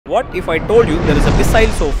What if I told you there is a missile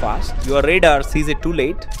so fast, your radar sees it too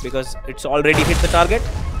late because it's already hit the target?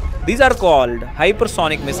 These are called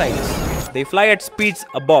hypersonic missiles. They fly at speeds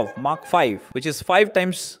above Mach 5, which is 5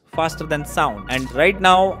 times faster than sound. And right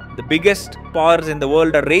now, the biggest powers in the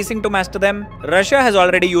world are racing to master them. Russia has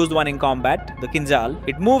already used one in combat, the Kinzhal.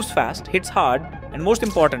 It moves fast, hits hard, and most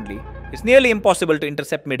importantly, it's nearly impossible to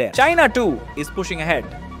intercept midair. China too is pushing ahead.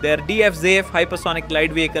 Their DFZF hypersonic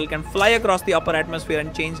glide vehicle can fly across the upper atmosphere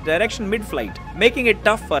and change direction mid-flight, making it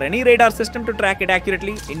tough for any radar system to track it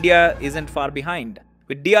accurately. India isn't far behind.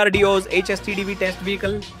 With DRDO's HSTDV test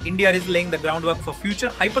vehicle, India is laying the groundwork for future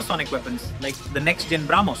hypersonic weapons like the next-gen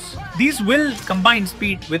BrahMos. These will combine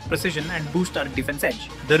speed with precision and boost our defense edge.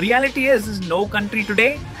 The reality is no country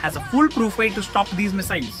today has a foolproof way to stop these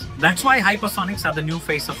missiles. That's why hypersonics are the new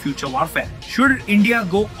face of future warfare. Should India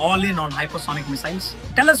go all in on hypersonic missiles?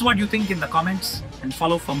 Tell us what you think in the comments and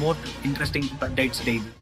follow for more interesting updates daily.